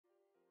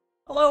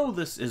Hello,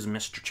 this is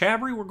Mr.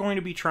 Chabry. We're going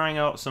to be trying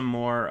out some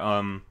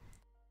more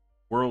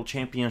World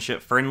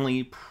Championship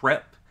friendly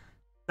prep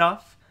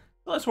stuff.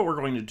 So that's what we're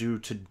going to do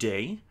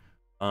today.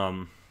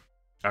 I'm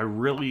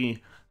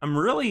really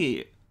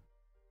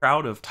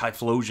proud of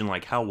Typhlosion,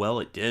 like how well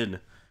it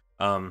did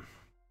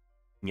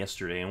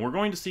yesterday, and we're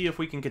going to see if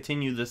we can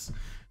continue this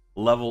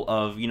level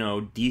of,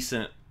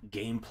 decent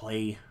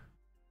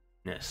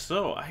gameplay-ness.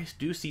 So I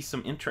do see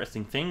some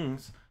interesting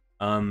things,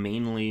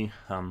 mainly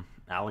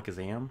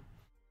Alakazam.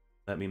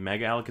 That be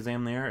Mega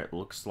Alakazam there. It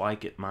looks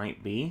like it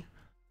might be.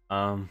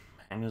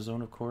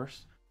 Magnezone, of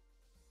course.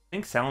 I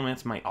think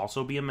Salamence might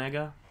also be a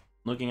Mega,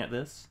 looking at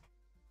this.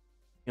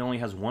 He only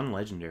has one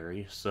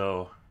Legendary,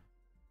 so...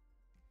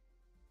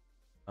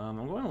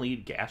 I'm going to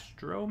lead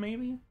Gastro,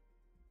 maybe?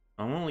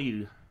 I'm going to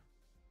lead...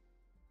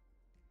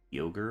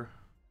 Kyogre.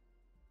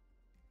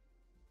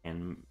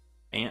 And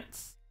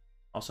Ants.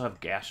 Also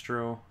have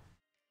Gastro.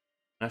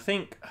 And I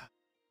think...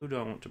 Who do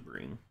I want to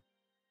bring?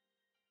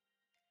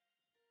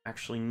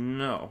 Actually,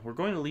 no. We're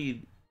going to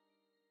lead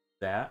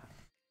that.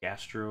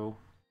 Gastrodon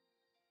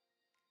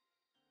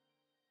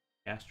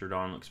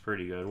looks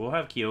pretty good. We'll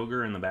have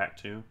Kyogre in the back,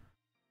 too.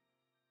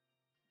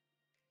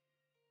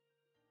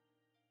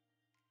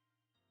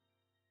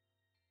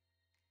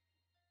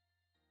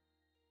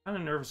 Kind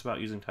of nervous about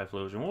using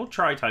Typhlosion. We'll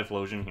try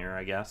Typhlosion here,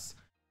 I guess.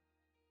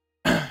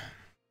 Yeah.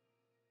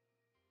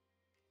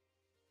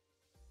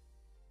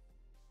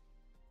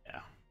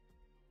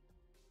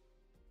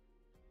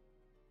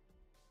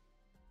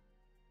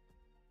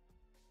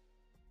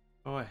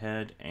 Go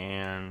ahead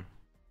and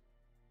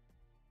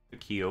the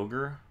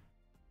Kyogre.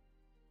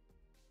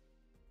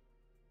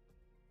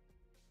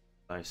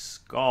 I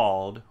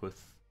Scald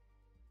with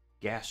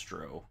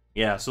Gastro.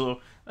 Yeah,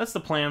 so that's the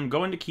plan.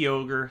 Go into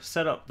Kyogre,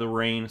 set up the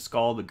Rain,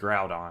 Scald the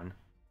Groudon.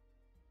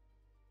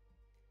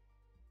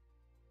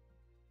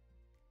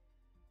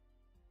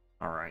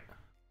 Alright.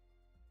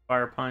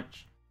 Fire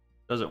Punch.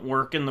 Doesn't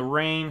work in the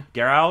Rain.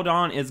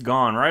 Groudon is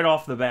gone. Right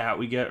off the bat,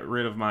 we get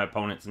rid of my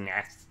opponent's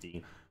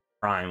nasty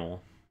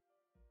Primal.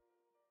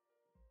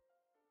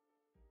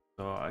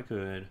 So I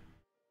could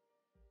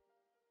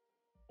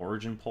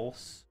Origin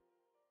Pulse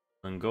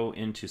and go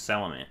into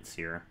Salamence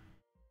here.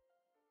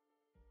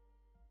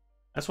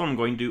 That's what I'm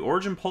going to do.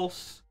 Origin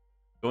Pulse,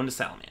 go into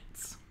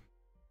Salamence.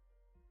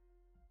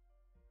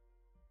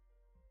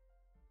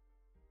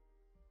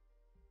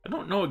 I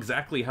don't know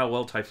exactly how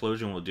well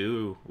Typhlosion will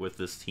do with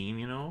this team,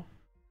 you know?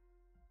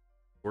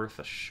 Worth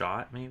a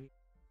shot, maybe?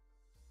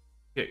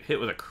 Get hit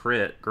with a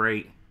crit,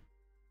 great.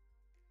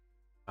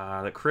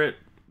 The crit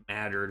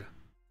mattered.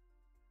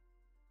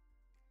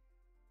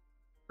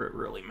 Crit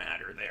really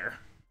mattered there.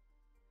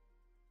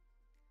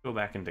 Go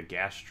back into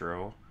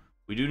Gastro.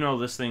 We do know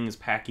this thing is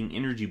packing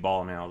Energy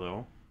Ball now,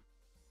 though.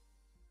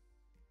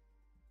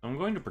 I'm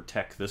going to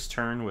protect this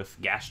turn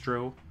with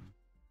Gastro.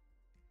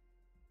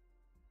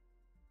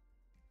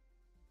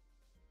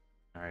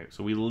 Alright,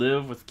 so we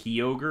live with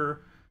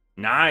Kyogre.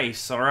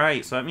 Nice!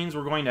 Alright, so that means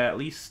we're going to at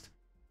least...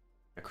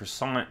 A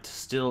Croissant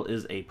still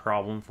is a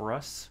problem for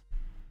us.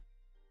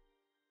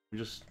 We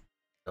just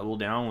double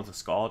down with a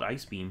Scald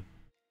Ice Beam.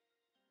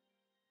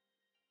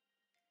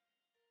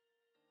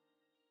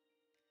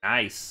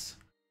 Nice.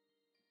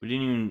 We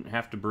didn't even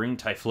have to bring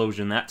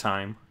Typhlosion that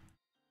time.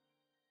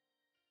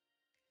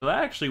 So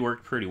that actually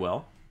worked pretty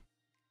well.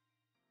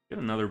 Get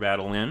another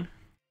battle in.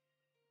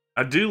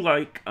 I do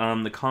like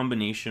the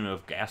combination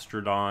of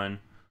Gastrodon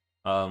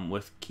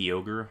with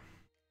Kyogre.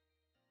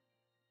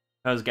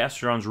 Because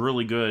Gastrodon's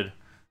really good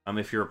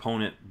if your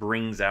opponent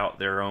brings out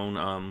their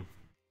own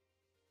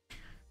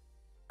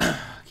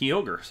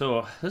Kyogre.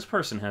 So this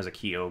person has a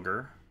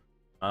Kyogre.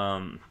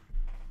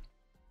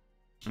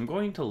 I'm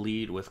going to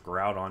lead with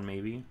Groudon,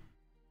 maybe.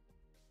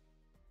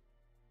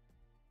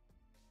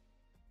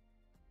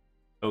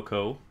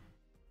 Coco.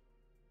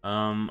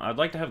 I'd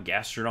like to have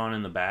Gastrodon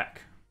in the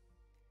back.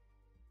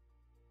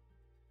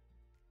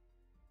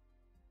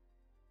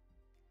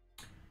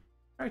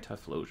 Try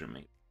Typhlosion,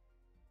 maybe.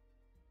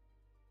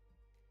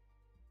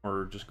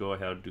 Or just go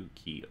ahead and do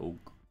Kyogre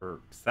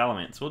or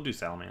Salamence. We'll do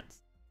Salamence.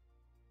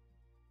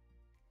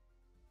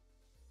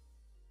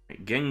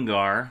 Right,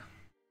 Gengar.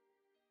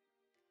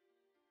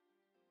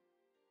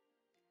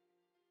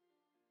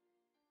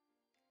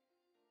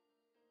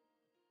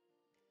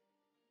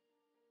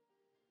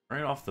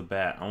 Right off the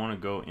bat, I want to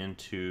go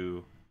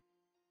into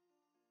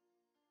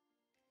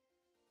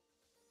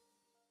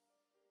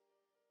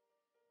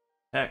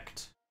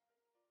Protect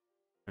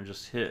and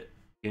just hit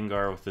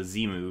Gengar with the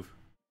Z move.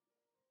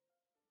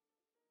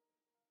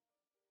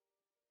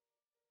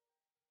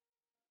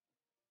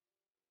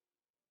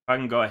 I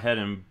can go ahead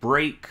and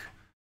break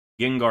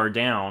Gengar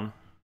down.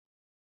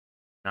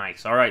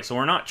 Nice. Alright, so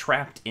we're not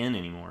trapped in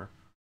anymore.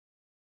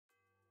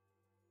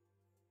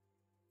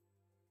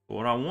 But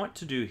what I want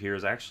to do here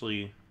is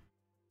actually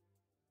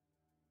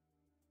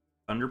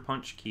Thunder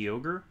Punch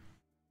Kyogre.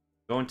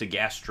 Go into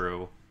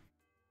Gastro. I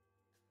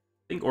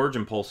think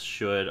Origin Pulse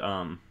should,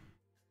 it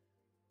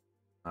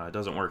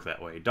doesn't work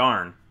that way.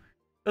 Darn.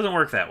 Doesn't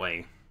work that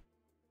way.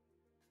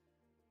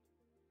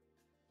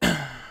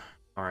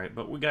 Alright,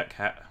 but we got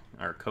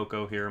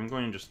Coco here. I'm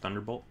going to just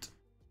Thunderbolt.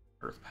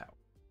 Earth Power.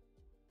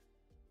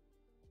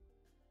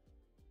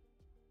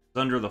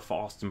 Under the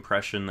false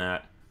impression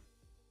that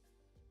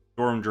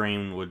Storm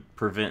Drain would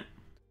prevent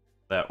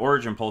that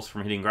Origin Pulse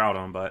from hitting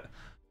Groudon, but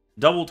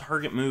double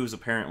target moves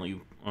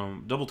apparently,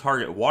 double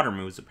target water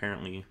moves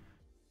apparently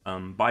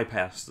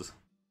bypass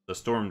the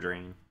Storm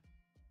Drain.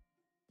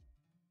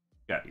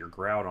 Got your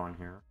Groudon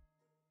here.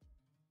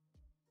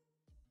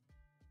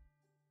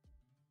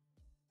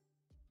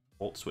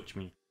 Volt switch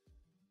me.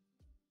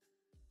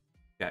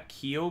 Got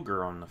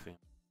Kyogre on the fan.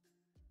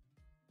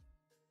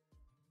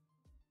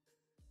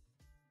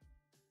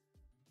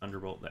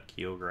 Thunderbolt that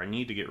Kyogre. I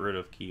need to get rid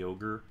of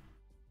Kyogre.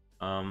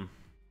 I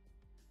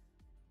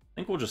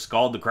think we'll just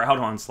Scald the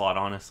Groudon slot,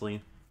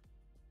 honestly.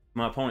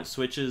 My opponent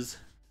switches.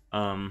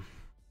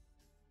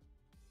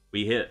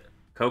 We hit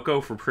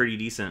Coco for pretty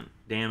decent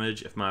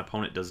damage. If my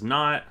opponent does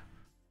not,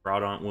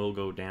 Groudon will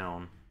go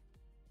down.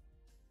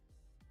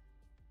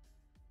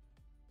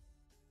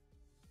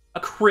 A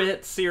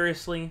crit,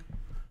 seriously?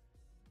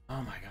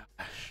 Oh my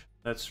gosh.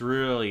 That's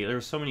really...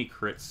 There's so many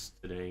crits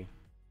today.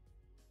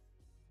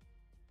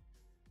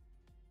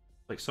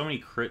 Like, so many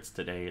crits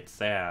today, it's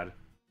sad.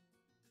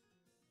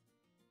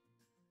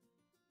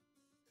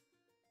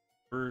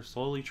 We're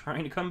slowly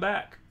trying to come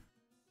back.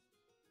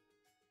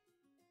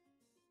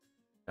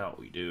 Oh,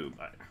 we do,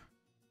 but...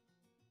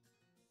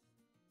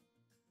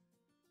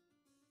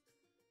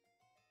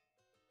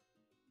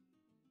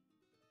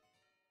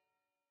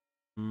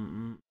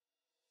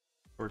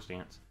 Sword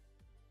Stance.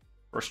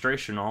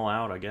 Frustration all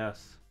out, I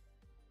guess.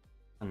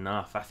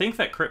 Enough. I think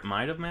that crit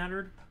might have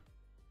mattered.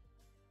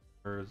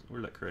 Where'd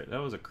that crit?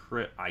 That was a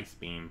crit Ice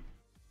Beam.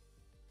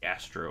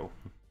 Gastro.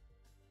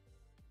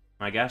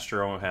 My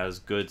Gastro has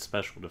good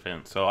special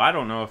defense, so I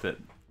don't know if it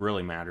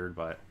really mattered,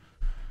 but...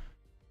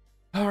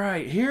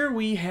 Alright, here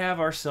we have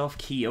ourselves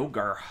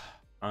Kyogre.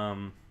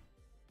 So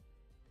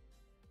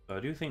I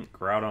do think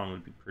Groudon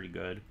would be pretty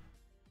good.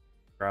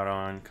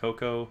 Groudon,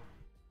 Coco.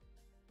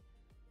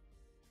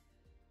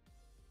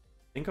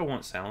 I think I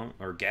want Salamence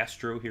or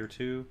Gastro here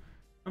too.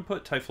 I'm gonna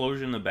put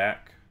Typhlosion in the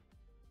back.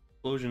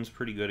 Typhlosion's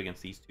pretty good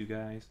against these two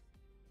guys.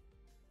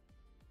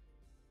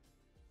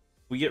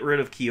 We get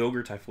rid of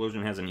Kyogre,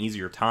 Typhlosion has an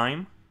easier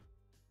time.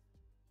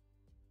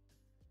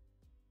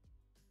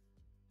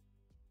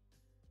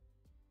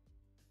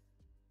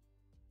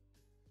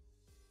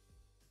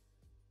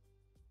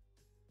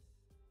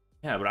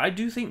 Yeah, but I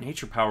do think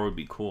Nature Power would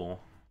be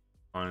cool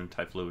on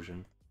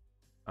Typhlosion.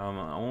 I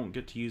won't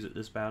get to use it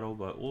this battle,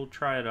 but we'll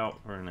try it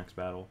out for our next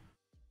battle.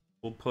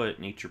 We'll put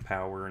Nature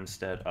Power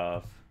instead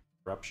of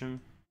Eruption.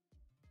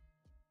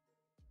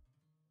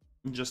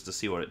 Just to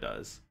see what it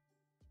does.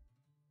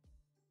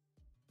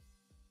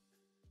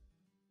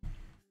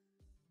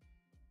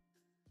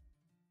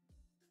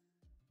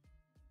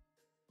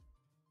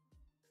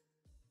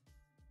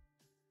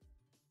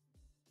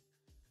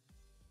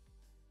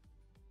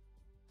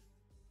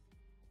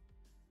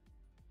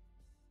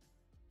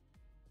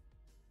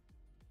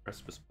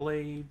 Precipice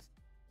Blades.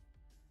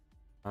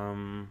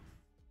 What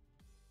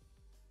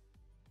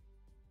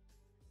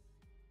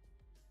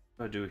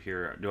do I do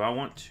here? Do I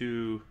want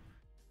to...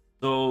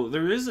 So,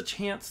 there is a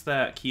chance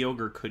that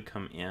Kyogre could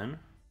come in.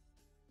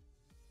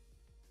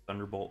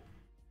 Thunderbolt.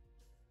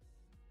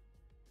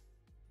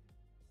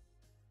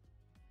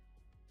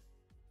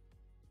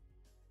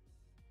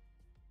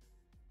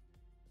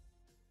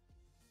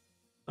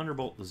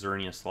 Thunderbolt the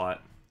Xerneas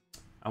slot.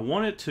 I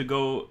wanted to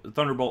go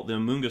Thunderbolt the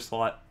Amoonguss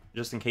slot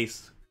just in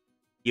case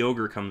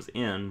Kyogre comes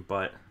in,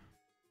 but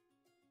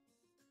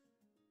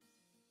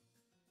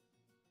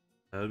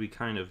that would be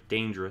kind of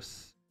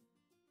dangerous.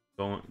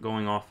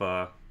 Going off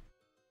a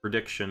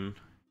prediction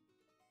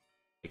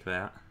like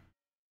that.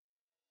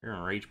 You're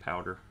on Rage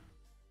Powder.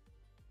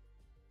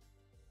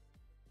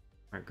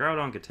 Alright,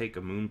 Groudon could take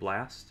a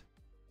Moonblast.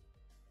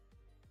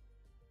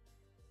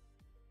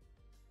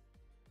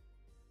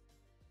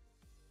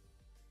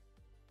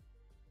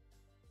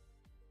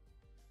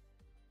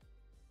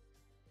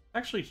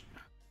 Actually,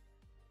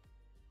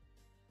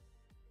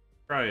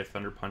 try a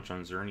Thunder Punch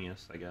on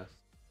Xerneas, I guess.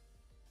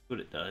 See what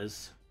it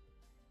does.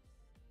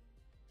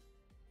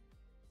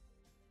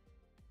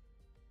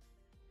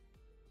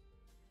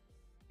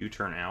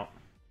 U-turn out.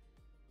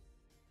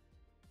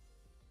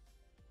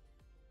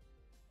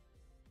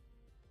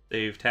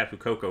 Save Tapu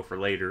Koko for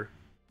later.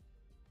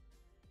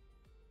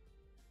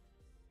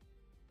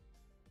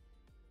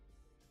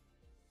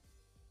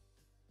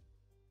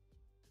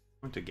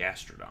 Went to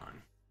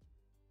Gastrodon.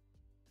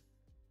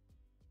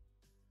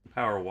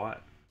 Power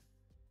what?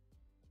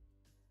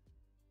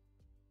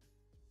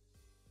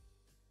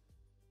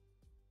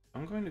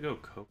 I'm going to go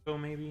Coco,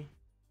 maybe?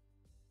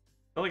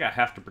 I feel like I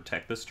have to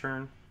protect this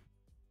turn.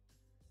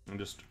 And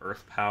just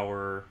Earth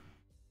Power.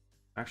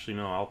 Actually,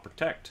 no, I'll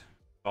protect.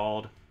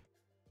 Called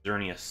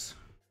Xerneas.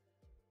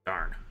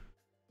 Darn.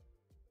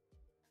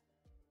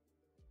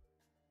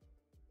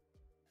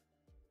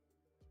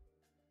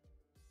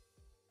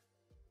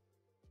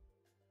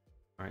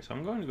 Alright, so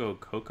I'm going to go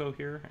Coco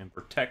here and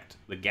protect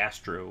the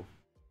Gastro.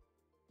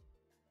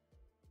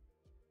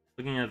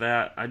 Looking at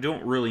that, I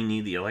don't really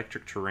need the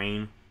electric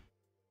terrain.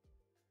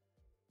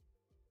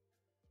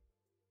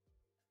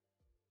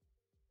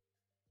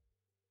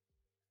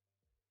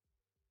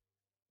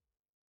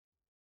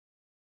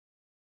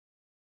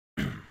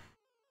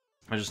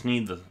 I just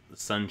need the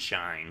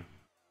sunshine.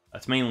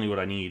 That's mainly what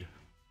I need.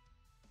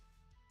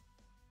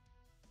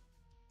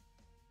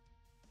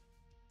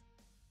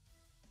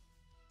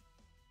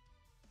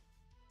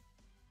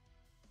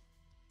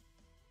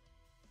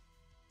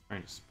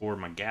 Trying to spore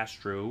my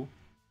gastro.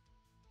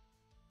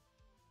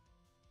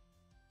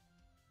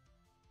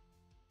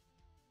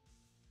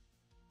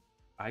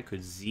 I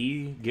could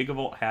Z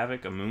Gigavolt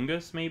Havoc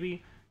Amoongus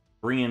maybe?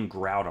 Bring in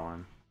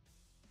Groudon.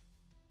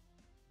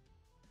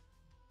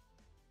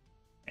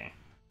 Okay.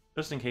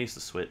 Just in case the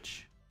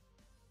switch.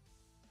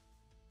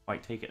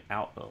 Might take it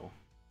out though.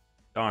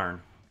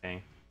 Darn.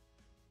 Okay.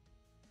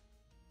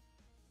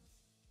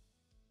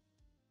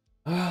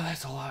 Oh,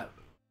 that's a lot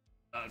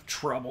of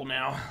trouble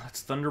now.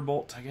 That's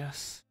Thunderbolt, I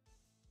guess.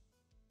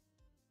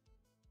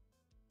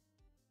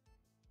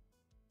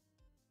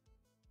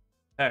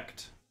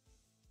 Protect.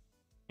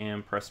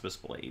 And Precipice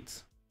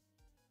Blades.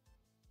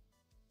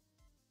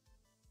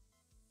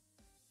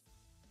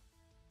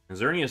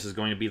 Xerneas is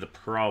going to be the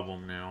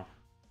problem now.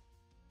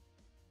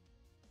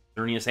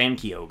 Xerneas and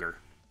Kyogre.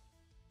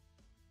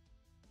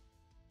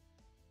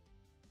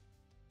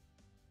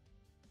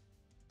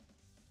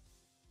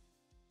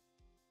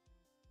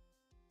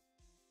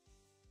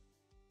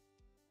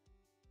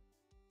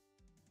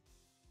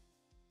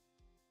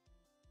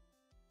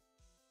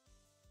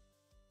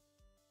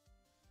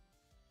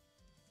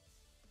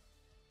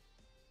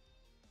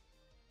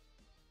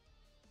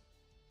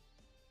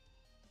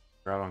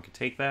 Groudon can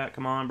take that.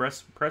 Come on,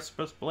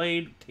 Precipice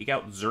Blade. Take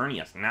out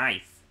Xerneas.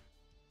 Nice.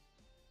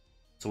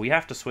 So we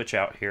have to switch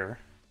out here.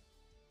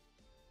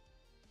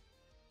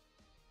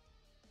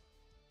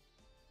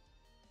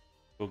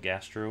 Go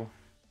Gastro.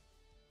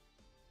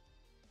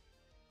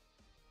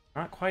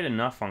 Not quite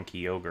enough on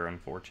Kyogre,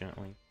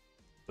 unfortunately.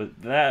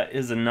 But that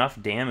is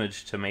enough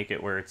damage to make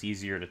it where it's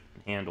easier to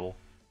handle.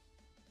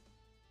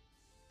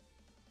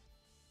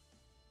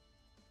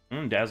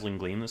 Dazzling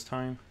Gleam this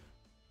time.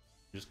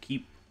 Just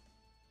keep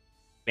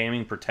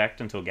spamming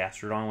Protect until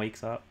Gastrodon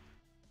wakes up.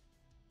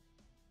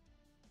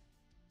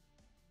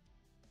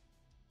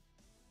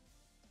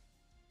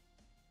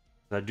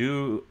 I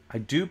do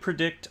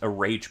predict a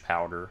Rage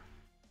Powder.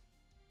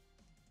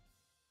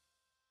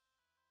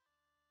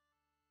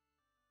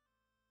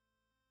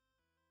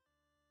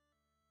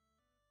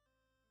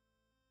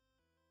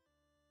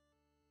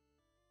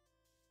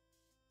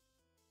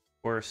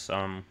 Of course,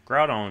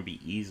 Groudon would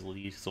be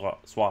easily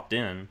swapped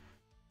in.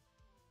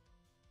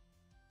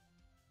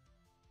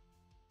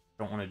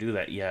 Don't want to do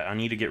that yet. I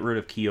need to get rid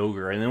of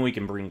Kyogre, and then we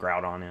can bring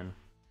Groudon in.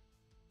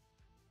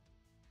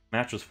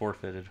 Match was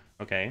forfeited.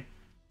 Okay.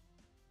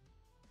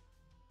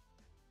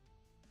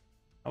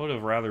 I would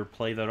have rather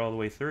played that all the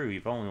way through.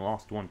 You've only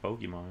lost one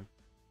Pokemon.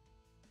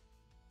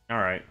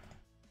 Alright.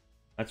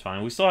 That's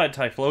fine. We still had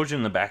Typhlosion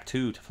in the back,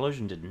 too.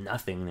 Typhlosion did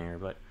nothing there,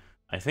 but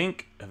I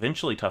think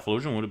eventually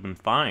Typhlosion would have been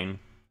fine.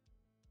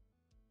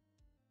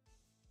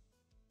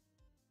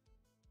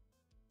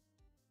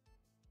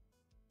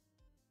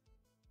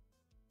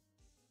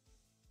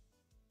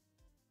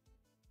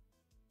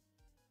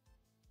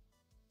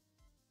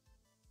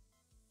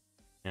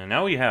 And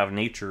now we have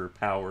Nature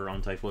Power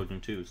on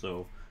Typhlosion too,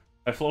 so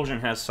Typhlosion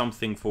has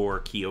something for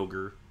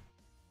Kyogre.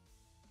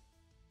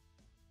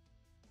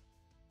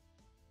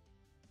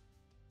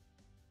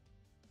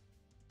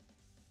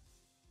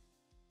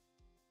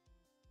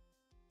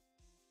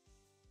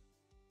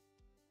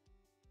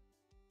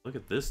 Look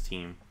at this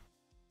team.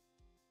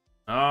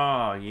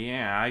 Oh,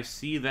 yeah, I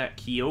see that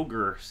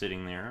Kyogre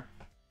sitting there.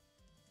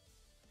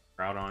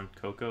 Groudon,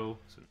 Coco,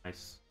 it's a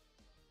nice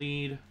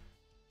lead.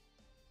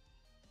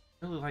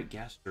 I really like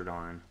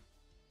Gastrodon.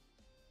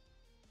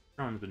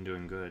 Gastrodon's been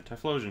doing good.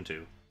 Typhlosion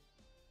too.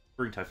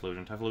 Bring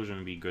Typhlosion. Typhlosion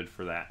would be good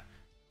for that.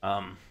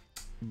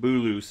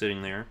 Bulu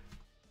sitting there.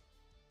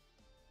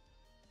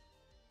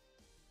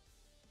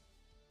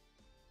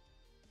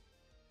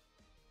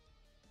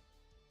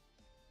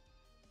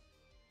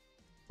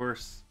 Of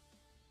course,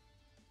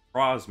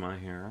 Necrozma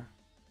here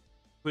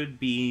would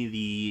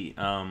be the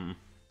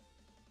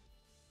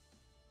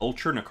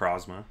Ultra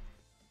Necrozma.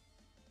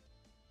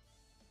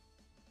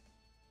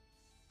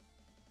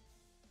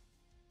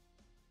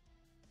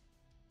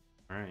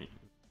 Alright.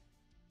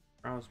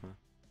 Necrozma.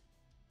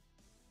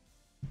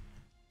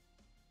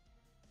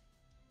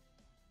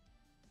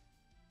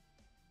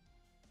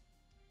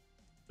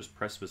 Just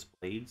Precipice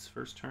Blades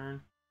first turn.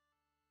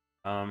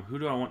 Who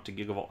do I want to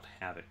Gigavolt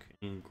Havoc?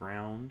 In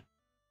ground.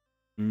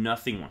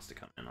 Nothing wants to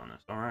come in on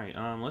this. Alright,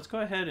 let's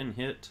go ahead and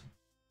hit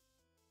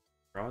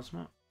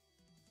Necrozma.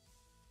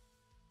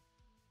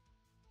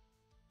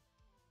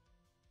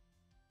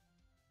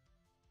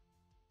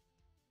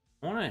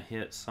 I want to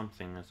hit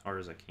something as hard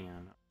as I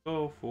can.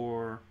 Go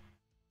for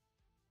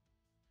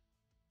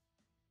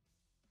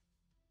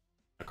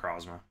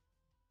Necrozma.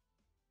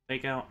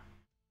 Take out.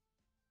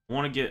 I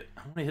want to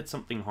hit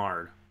something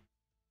hard.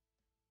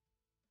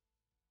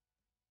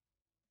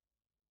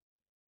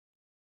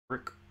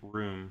 Brick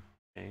Room.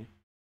 Okay.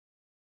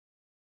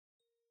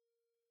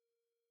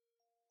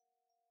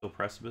 So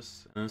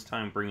Precipice. And this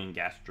time bringing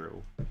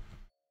Gastro.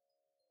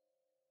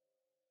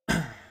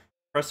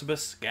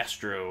 Precipice,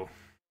 Gastro.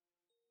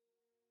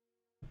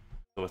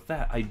 So with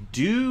that, I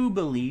do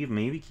believe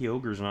maybe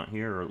Kyogre's not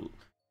here,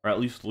 or at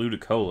least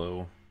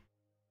Ludicolo.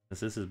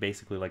 This is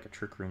basically like a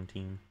Trick Room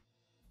team.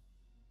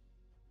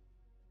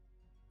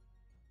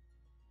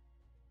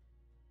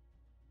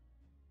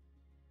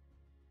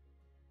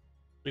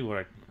 See what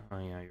I... Oh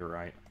yeah, you're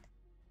right.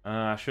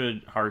 I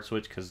should hard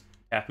switch because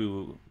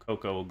Tapu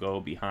Koko will go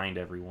behind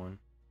everyone.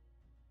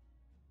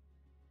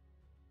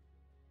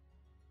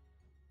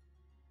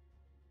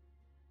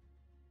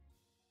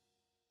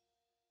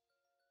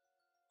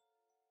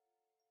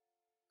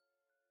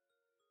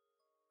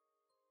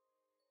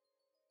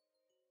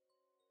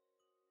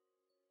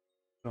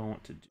 Don't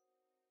want to do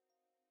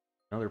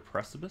another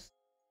Precipice,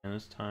 and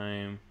this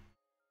time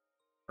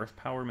Earth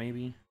Power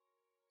maybe.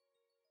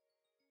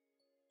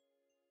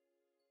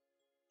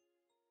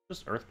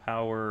 Just Earth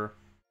Power.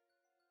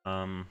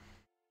 Mawile,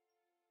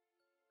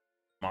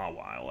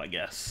 I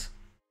guess.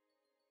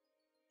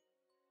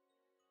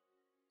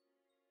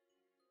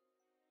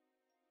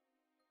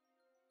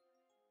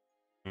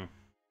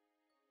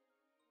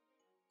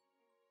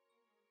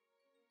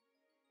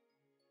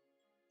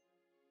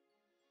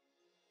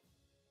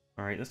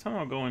 Alright, this time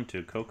I'll go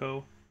into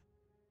Koko.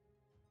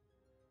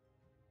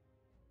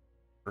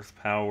 Earth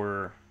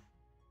Power.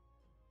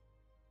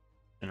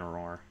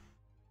 Incineroar.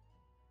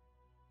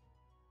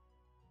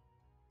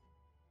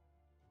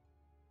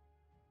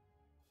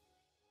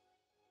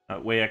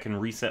 That way I can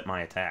reset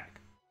my attack.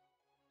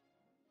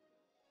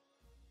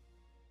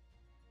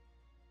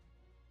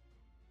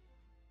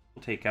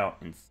 We'll take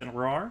out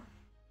Incineroar.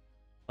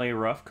 Play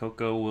rough.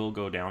 Koko will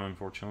go down,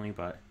 unfortunately,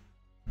 but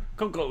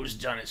Koko's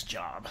done its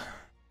job.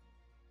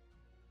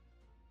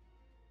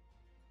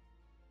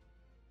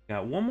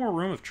 Got one more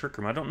room of Trick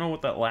Room. I don't know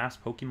what that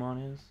last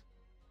Pokemon is.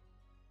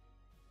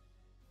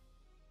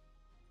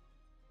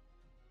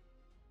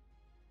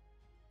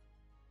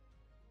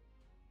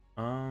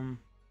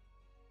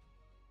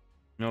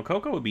 No,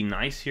 Koko would be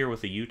nice here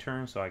with a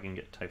U-turn, so I can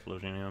get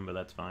Typhlosion in him, but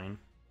that's fine.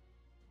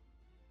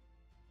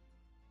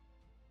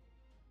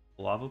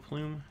 Lava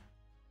Plume.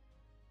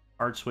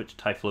 Hard switch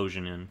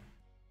Typhlosion in.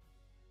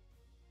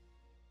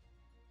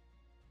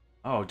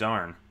 Oh,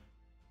 darn.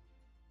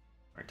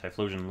 Alright,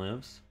 Typhlosion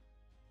lives.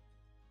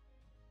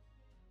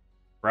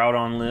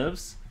 Groudon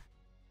lives.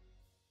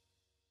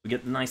 We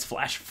get the nice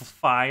Flash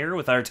Fire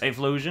with our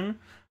Typhlosion.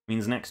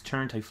 Means next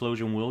turn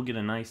Typhlosion will get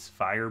a nice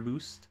Fire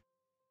boost.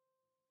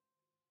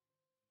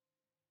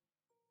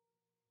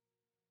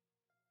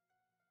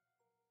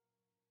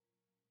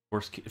 Of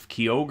course, if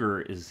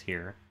Kyogre is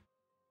here,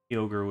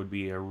 Kyogre would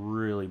be a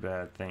really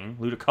bad thing.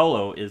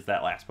 Ludicolo is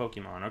that last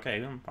Pokemon. Okay,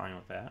 I'm fine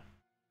with that.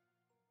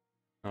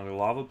 Another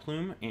Lava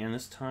Plume, and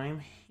this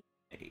time,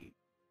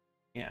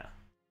 yeah.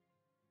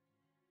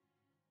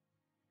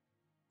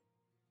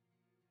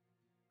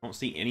 I don't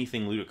see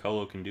anything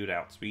Ludicolo can do to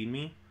outspeed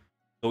me.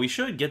 So we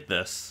should get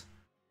this.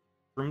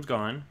 Room's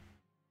gone.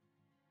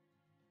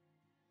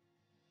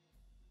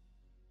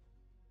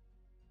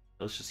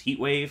 Let's just Heat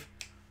Wave.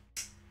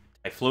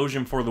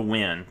 Typhlosion for the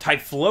win.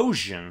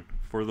 Typhlosion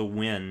for the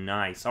win.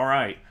 Nice.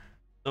 Alright.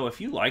 So if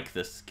you like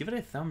this, give it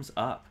a thumbs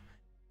up.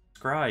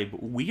 Subscribe.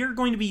 We are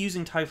going to be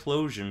using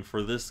Typhlosion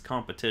for this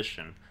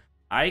competition.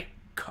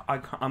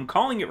 I'm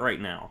calling it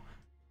right now.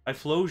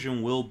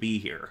 Typhlosion will be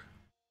here.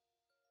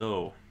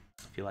 So,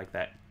 if you like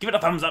that, give it a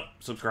thumbs up.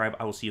 Subscribe.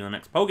 I will see you in the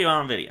next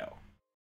Pokemon video.